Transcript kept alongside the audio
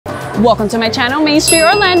Welcome to my channel, Main Street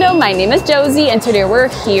Orlando. My name is Josie, and today we're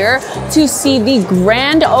here to see the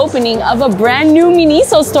grand opening of a brand new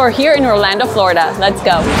Miniso store here in Orlando, Florida. Let's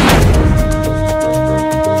go.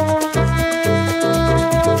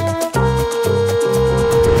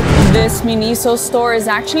 This Miniso store is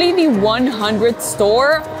actually the 100th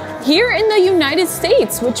store here in the United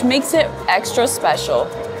States, which makes it extra special.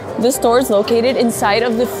 The store is located inside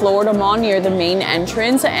of the Florida Mall near the main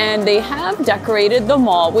entrance, and they have decorated the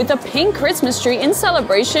mall with a pink Christmas tree in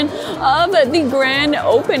celebration of the grand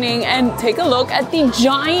opening. And take a look at the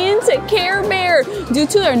giant Care Bear due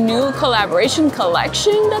to their new collaboration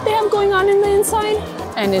collection that they have going on in the inside.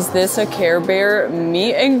 And is this a Care Bear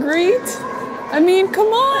meet and greet? I mean,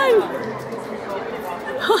 come on.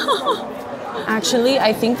 Actually,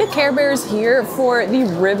 I think the Care Bear is here for the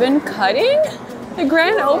ribbon cutting. The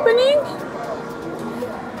grand opening?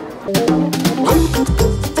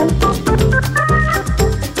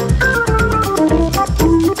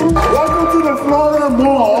 Welcome to the Florida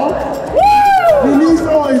Mall.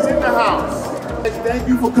 Miniso is in the house. Thank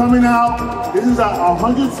you for coming out. This is our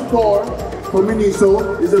 100th store for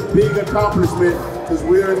Miniso. It's a big accomplishment because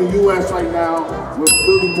we're in the US right now. We're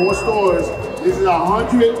building more stores. This is our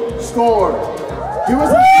 100th store. Give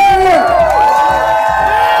us a cheer!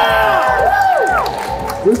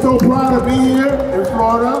 We're so proud to be here in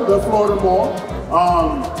Florida, the Florida Mall.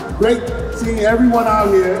 Great seeing everyone out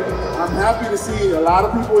here. I'm happy to see a lot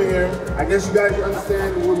of people here. I guess you guys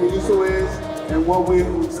understand what Miniso is and what we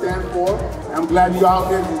stand for. I'm glad you're out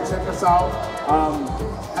there to check us out.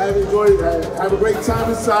 Have a great time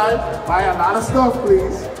inside. Buy a lot of stuff,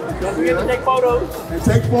 please. Don't forget to take photos. And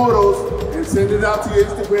take photos and send it out to your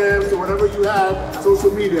Instagrams or whatever you have,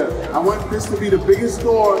 social media. I want this to be the biggest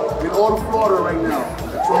store in all of Florida right now.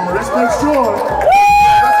 So let's make sure.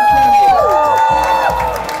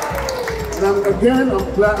 And I'm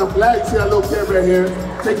glad you see our little Care Bear here.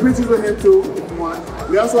 Take pictures with him too, if you want.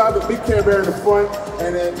 We also have the big Care Bear in the front.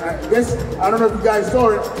 And then I don't know if you guys saw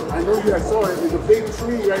it. I know you guys saw it. There's a big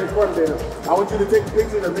tree right in front there. I want you to take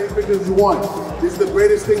pictures, as many pictures as you want. This is the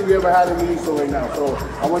greatest thing we ever had in Miniso right now. So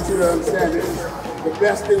I want you to understand this is the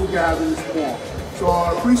best thing we can have in this mall. So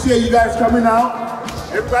I appreciate you guys coming out.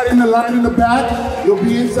 Everybody in the line in the back, you'll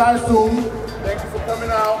be inside soon. Thank you for coming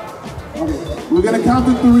out. Okay. We're gonna count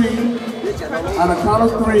to 3. On a count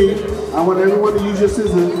of 3, I want everyone to use your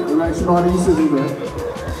scissors. Right? You know how to use scissors, right?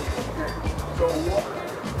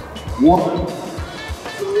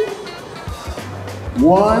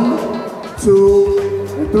 One,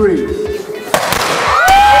 2, and 3.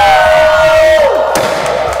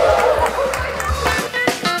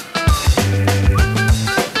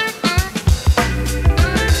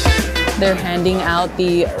 They're handing out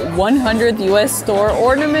the 100th US store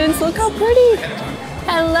ornaments. Look how pretty.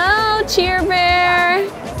 Hello, Cheer Bear.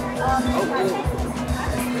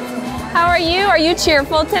 How are you? Are you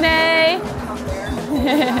cheerful today?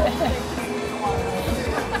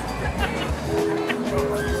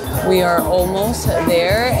 We are almost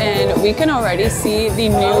there, and we can already see the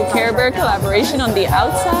new Care Bear collaboration on the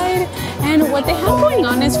outside. And what they have going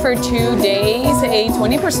on is for 2 days, a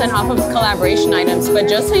 20% off of collaboration items. But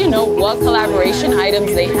just so you know what collaboration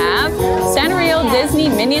items they have, Sanrio, Disney,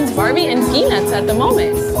 Minions, Barbie, and Peanuts at the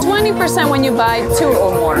moment. 20% when you buy 2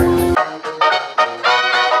 or more.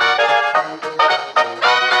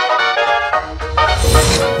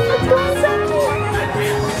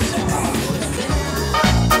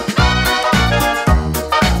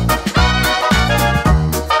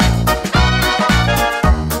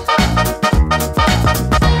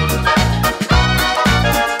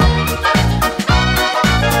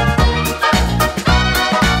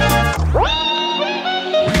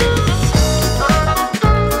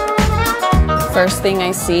 First thing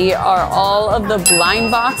I see are all of the blind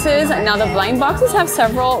boxes. Now the blind boxes have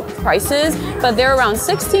several prices, but they're around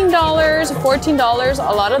 $16, $14.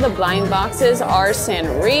 A lot of the blind boxes are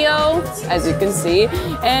Sanrio, as you can see.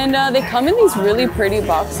 And they come in these really pretty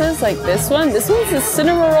boxes like this one. This one's the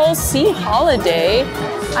Cinema Roll Sea Holiday.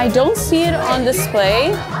 I don't see it on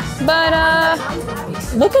display, but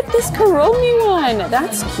look at this Kuromi one.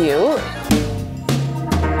 That's cute.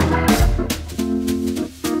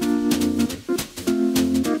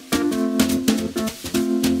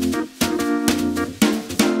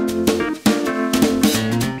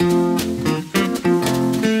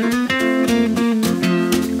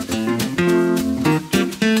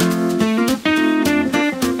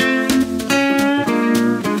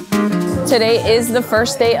 Today is the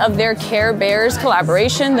first day of their Care Bears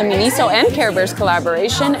collaboration, the Miniso and Care Bears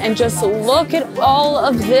collaboration, and just look at all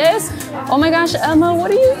of this. Oh my gosh, Emma, what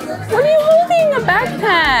are you holding? A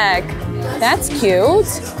backpack. That's cute.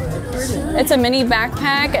 It's a mini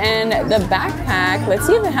backpack, and the backpack, let's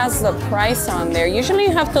see if it has the price on there. Usually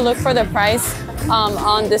you have to look for the price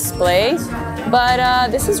on display, but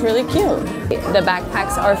this is really cute. The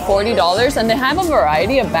backpacks are $40, and they have a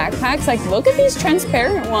variety of backpacks. Like, look at these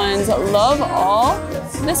transparent ones. Love all.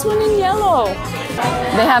 This one in yellow.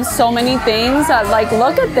 They have so many things. Like,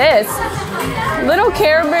 look at this. Little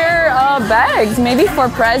Care Bear bags, maybe for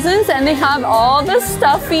presents, and they have all the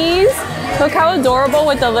stuffies. Look how adorable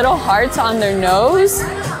with the little hearts on their nose.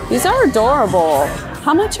 These are adorable.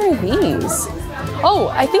 How much are these? Oh,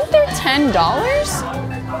 I think they're $10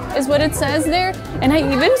 is what it says there. And I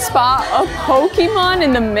even spot a Pokemon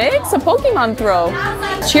in the mix, a Pokemon throw.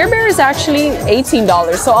 Cheer Bear is actually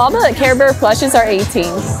 $18. So all the Care Bear plushes are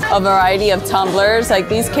 $18. A variety of tumblers, like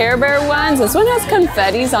these Care Bear ones. This one has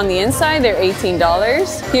confettis on the inside, they're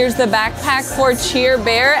 $18. Here's the backpack for Cheer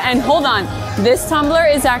Bear, and hold on, this tumbler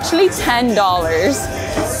is actually $10.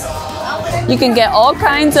 You can get all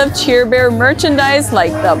kinds of Cheer Bear merchandise,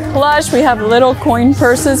 like the plush. We have little coin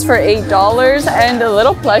purses for $8 and the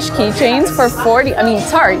little plush keychains for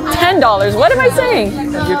 $10. What am I saying?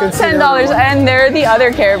 $10, and there are the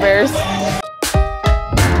other Care Bears.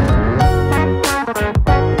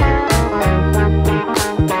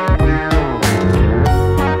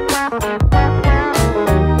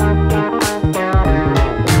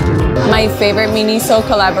 My favorite Miniso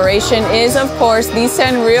collaboration is, of course, the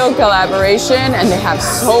Sanrio collaboration, and they have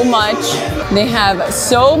so much. They have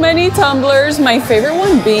so many tumblers. My favorite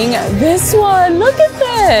one being this one. Look at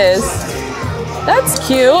this. That's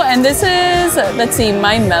cute. And this is, let's see,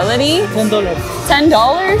 My Melody. $10. $10?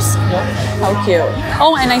 Yeah. How cute.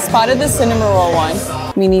 Oh, and I spotted the cinnamon roll one.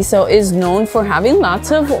 Miniso is known for having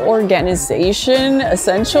lots of organization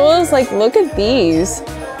essentials. Like, look at these.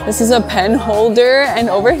 This is a pen holder, and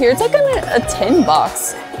over here it's like a tin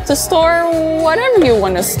box to store whatever you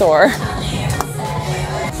want to store.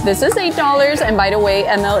 This is $8, and by the way,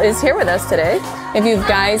 ML is here with us today. If you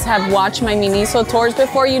guys have watched my Miniso tours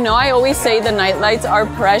before, you know I always say the night lights are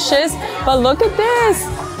precious, but look at this.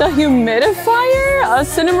 The humidifier, a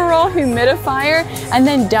cinnamon roll humidifier, and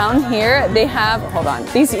then down here they have, hold on,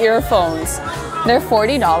 these earphones. They're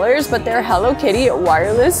 $40, but they're Hello Kitty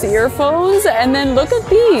wireless earphones. And then look at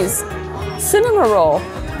these, cinnamon roll.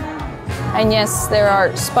 And yes, there are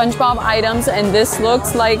SpongeBob items, and this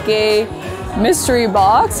looks like a mystery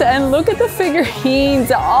box. And look at the figurines.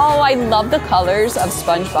 Oh, I love the colors of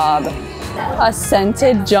SpongeBob. A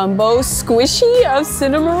scented jumbo squishy of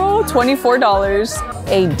cinnamon roll, $24.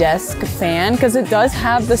 A desk fan, because it does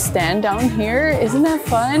have the stand down here. Isn't that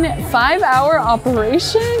fun? 5-hour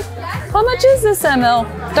operation. How much is this, ML?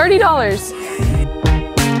 $30.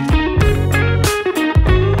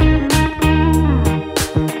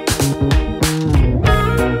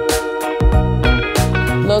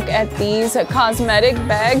 Look at these cosmetic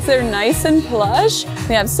bags. They're nice and plush.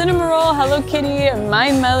 They have cinnamon roll, Hello Kitty,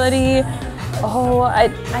 My Melody. Oh,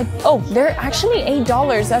 they're actually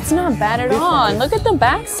 $8. That's not bad at all. Look at the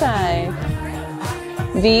back side.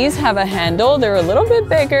 These have a handle. They're a little bit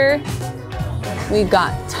bigger. We've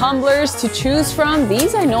got tumblers to choose from.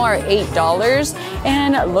 These I know are $8.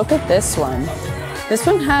 And look at this one. This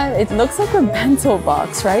one it looks like a bento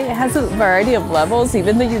box, right? It has a variety of levels,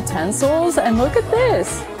 even the utensils. And look at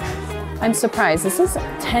this. I'm surprised. This is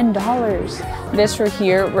 $10. This right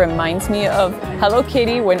here reminds me of Hello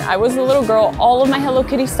Kitty. When I was a little girl, all of my Hello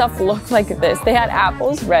Kitty stuff looked like this. They had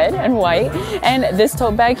apples, red and white, and this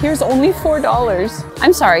tote bag here is only $4.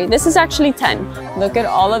 I'm sorry, this is actually $10. Look at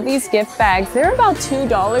all of these gift bags. They're about $2,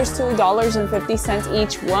 $2.50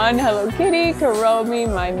 each one. Hello Kitty, Kuromi,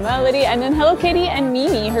 My Melody, and then Hello Kitty and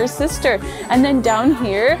Mimi, her sister. And then down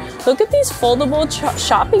here, look at these foldable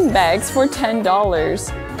shopping bags for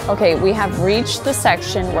 $10. Okay, we have reached the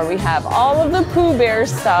section where we have all of the Pooh Bear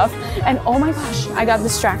stuff, and oh my gosh, I got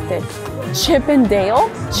distracted. Chip and Dale?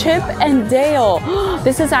 Chip and Dale.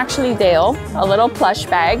 This is actually Dale, a little plush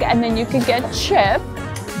bag, and then you can get Chip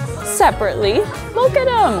separately. Look at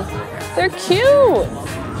them. They're cute.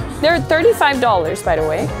 They're $35, by the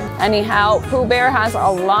way. Anyhow, Pooh Bear has a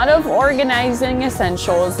lot of organizing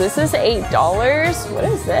essentials. This is $8. What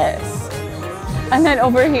is this? And then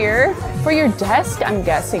over here, for your desk, I'm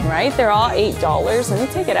guessing, right? They're all $8. Let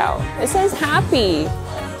me take it out. It says Happy.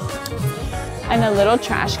 And a little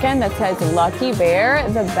trash can that says Lucky Bear,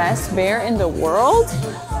 the best bear in the world.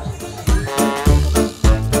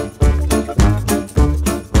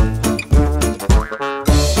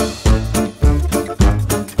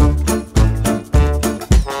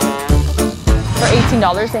 For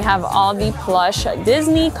 $18, they have all the plush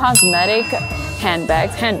Disney cosmetic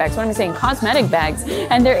handbags, what am I saying? Cosmetic bags,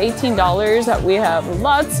 and they're $18. We have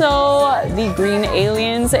Lotso, the green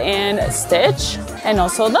aliens, and Stitch, and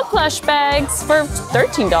also the plush bags for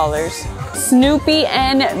 $13. Snoopy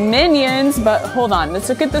and Minions, but hold on, let's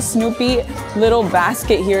look at the Snoopy little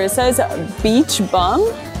basket here. It says Beach Bum.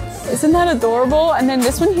 Isn't that adorable? And then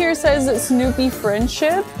this one here says Snoopy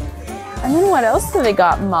Friendship. And then what else do they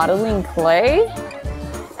got? Modeling clay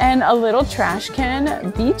and a little trash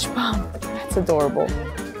can beach bum. That's adorable.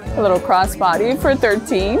 A little crossbody for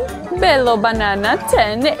 $13. Bello Banana,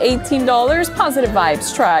 $10, $18. Positive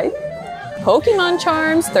Vibes, try. Pokemon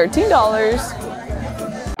Charms, $13.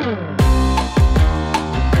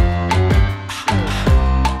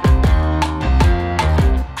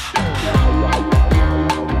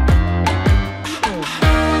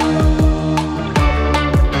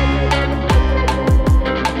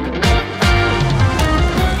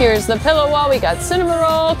 Here's the pillow wall. We got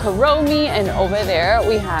Cinnamoroll, Kuromi, and over there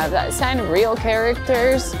we have that Sanrio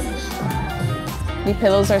characters. The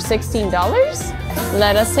pillows are $16.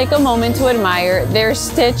 Let us take a moment to admire their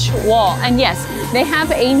Stitch wall. And yes, they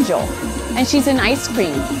have Angel, and she's in ice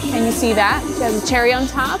cream. Can you see that? She has a cherry on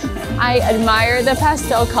top. I admire the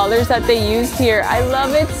pastel colors that they used here. I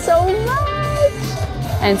love it so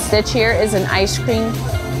much. And Stitch here is an ice cream,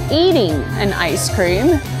 eating an ice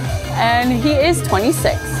cream. And he is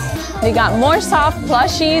 26. They got more soft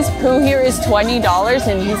plushies. Pooh here is $20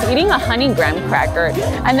 and he's eating a honey graham cracker.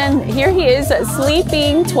 And then here he is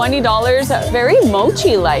sleeping, $20, very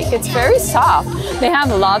mochi-like. It's very soft. They have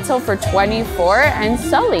Lotso for $24 and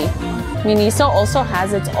Sully. Miniso also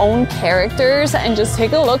has its own characters, and just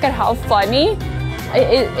take a look at how funny.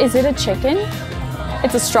 Is it a chicken?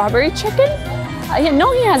 It's a strawberry chicken?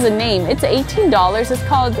 No, he has a name. It's $18. It's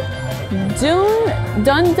called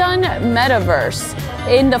Dun Dun Metaverse.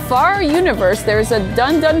 In the far universe, there's a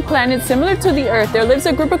Dun Dun planet similar to the Earth. There lives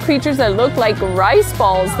a group of creatures that look like rice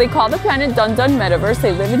balls. They call the planet Dun Dun Metaverse.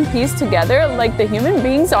 They live in peace together like the human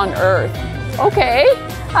beings on Earth. Okay,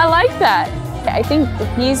 I like that. I think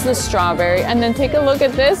he's the strawberry. And then take a look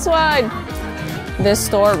at this one. This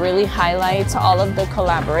store really highlights all of the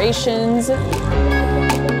collaborations.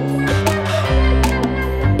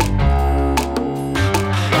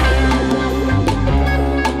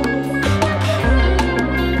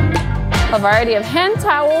 A variety of hand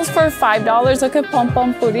towels for $5. Look at Pom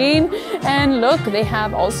Pom Purin. And look, they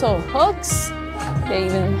have also hooks. They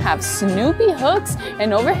even have Snoopy hooks.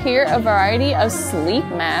 And over here, a variety of sleep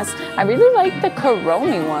masks. I really like the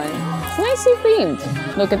Kuromi one. It's nicely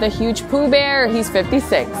themed. Look at the huge Pooh Bear. He's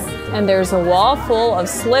 56. And there's a wall full of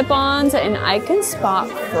slip-ons. And I can spot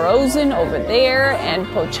Frozen over there and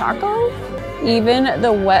Pochaco. Even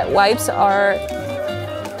the wet wipes are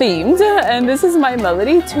themed. And this is My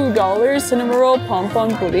Melody, $2. Cinnamoroll, Pom Pom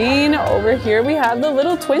Purin. Over here we have the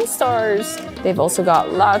little twin stars. They've also got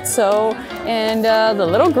Lotso and the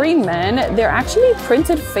little green men. They're actually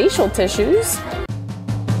printed facial tissues.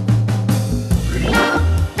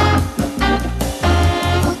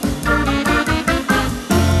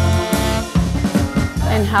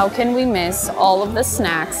 And how can we miss all of the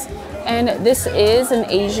snacks? And this is an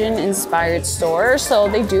Asian inspired store, so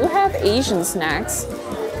they do have Asian snacks.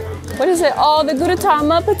 What is it? Oh, the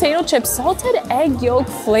Gudetama potato chips, salted egg yolk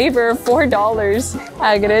flavor, $4.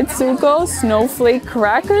 Agretsuko snowflake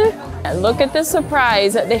cracker. And look at the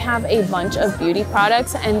surprise. They have a bunch of beauty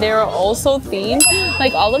products and they're also themed.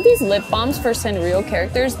 Like all of these lip balms for Sanrio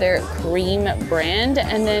characters, they're cream brand.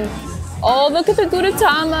 And then, oh, look at the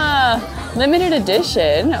Gudetama. Limited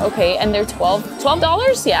edition. Okay, and they're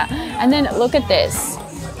 $12? Yeah. And then look at this.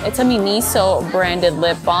 It's a Miniso branded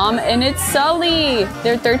lip balm and it's Sully.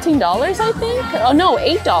 They're $13, I think. Oh no,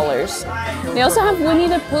 $8. They also have Winnie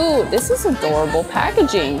the Pooh. This is adorable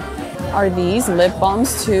packaging. Are these lip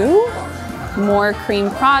balms too? More cream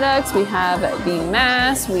products. We have the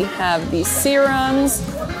masks, we have the serums,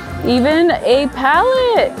 even a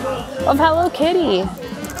palette of Hello Kitty.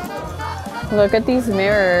 Look at these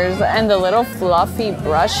mirrors and the little fluffy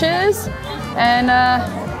brushes. And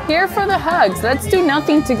here for the hugs. Let's do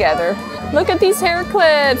nothing together. Look at these hair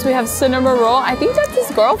clips. We have Cinnamoroll. I think that's his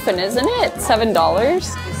girlfriend, isn't it?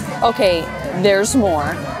 $7. Okay, there's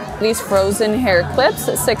more. These Frozen hair clips,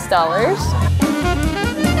 $6.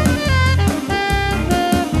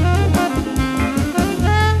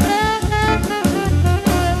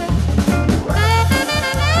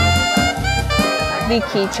 The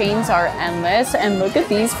keychains are endless, and look at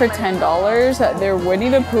these for $10. They're Winnie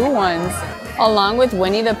the Pooh ones. Along with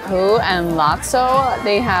Winnie the Pooh and Lotso,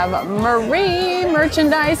 they have Marie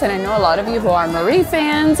merchandise, and I know a lot of you who are Marie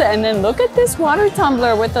fans. And then look at this water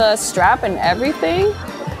tumbler with a strap and everything.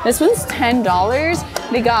 This one's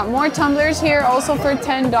 $10. They got more tumblers here also for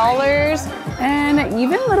 $10. And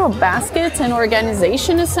even little baskets and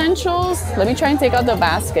organization essentials. Let me try and take out the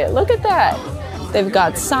basket. Look at that. They've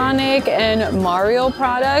got Sonic and Mario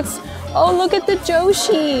products. Oh, look at the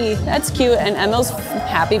Joshi. That's cute. And Emil's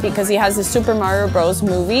happy because he has the Super Mario Bros.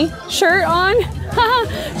 Movie shirt on.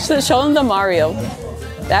 So show him the Mario.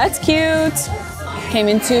 That's cute. Came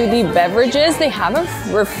into the beverages. They have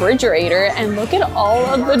a refrigerator. And look at all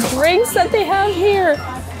of the drinks that they have here.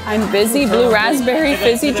 I'm Busy Blue Raspberry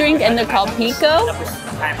Fizzy Drink and the called P.O.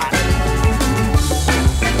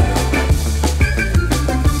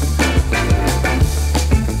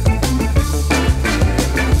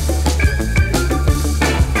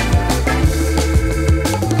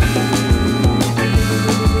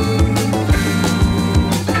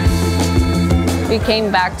 We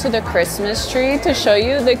came back to the Christmas tree to show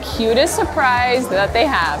you the cutest surprise that they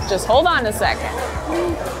have. Just hold on a second.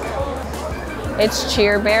 It's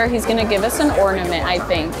Cheer Bear. He's gonna give us an ornament, I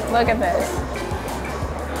think. Look at this.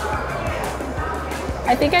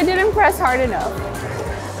 I think I didn't press hard enough.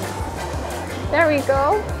 There we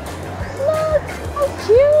go. Look, how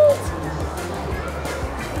cute.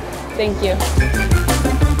 Thank you.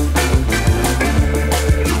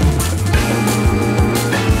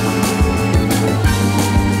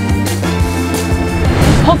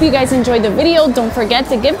 Hope you guys enjoyed the video. Don't forget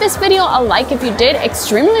to give this video a like if you did.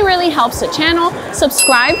 Extremely really helps the channel.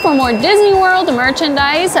 Subscribe for more Disney World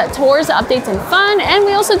merchandise, tours, updates, and fun. And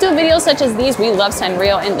we also do videos such as these. We love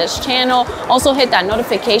Sanrio in this channel. Also hit that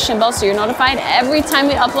notification bell so you're notified every time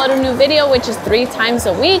we upload a new video, which is 3 times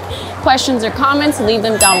a week. Questions or comments, leave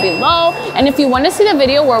them down below. And if you want to see the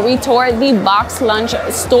video where we tour the Box Lunch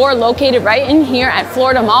store located right in here at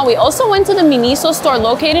Florida Mall, we also went to the Miniso store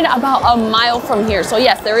located about a mile from here. So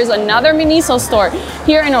yes, there is another Miniso store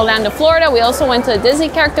here in Orlando, Florida. We also went to the Disney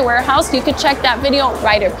Character Warehouse. You could check that video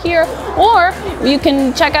right up here, or you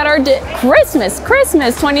can check out our Christmas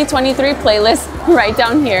 2023 playlist right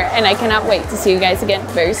down here. And I cannot wait to see you guys again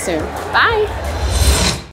very soon. Bye.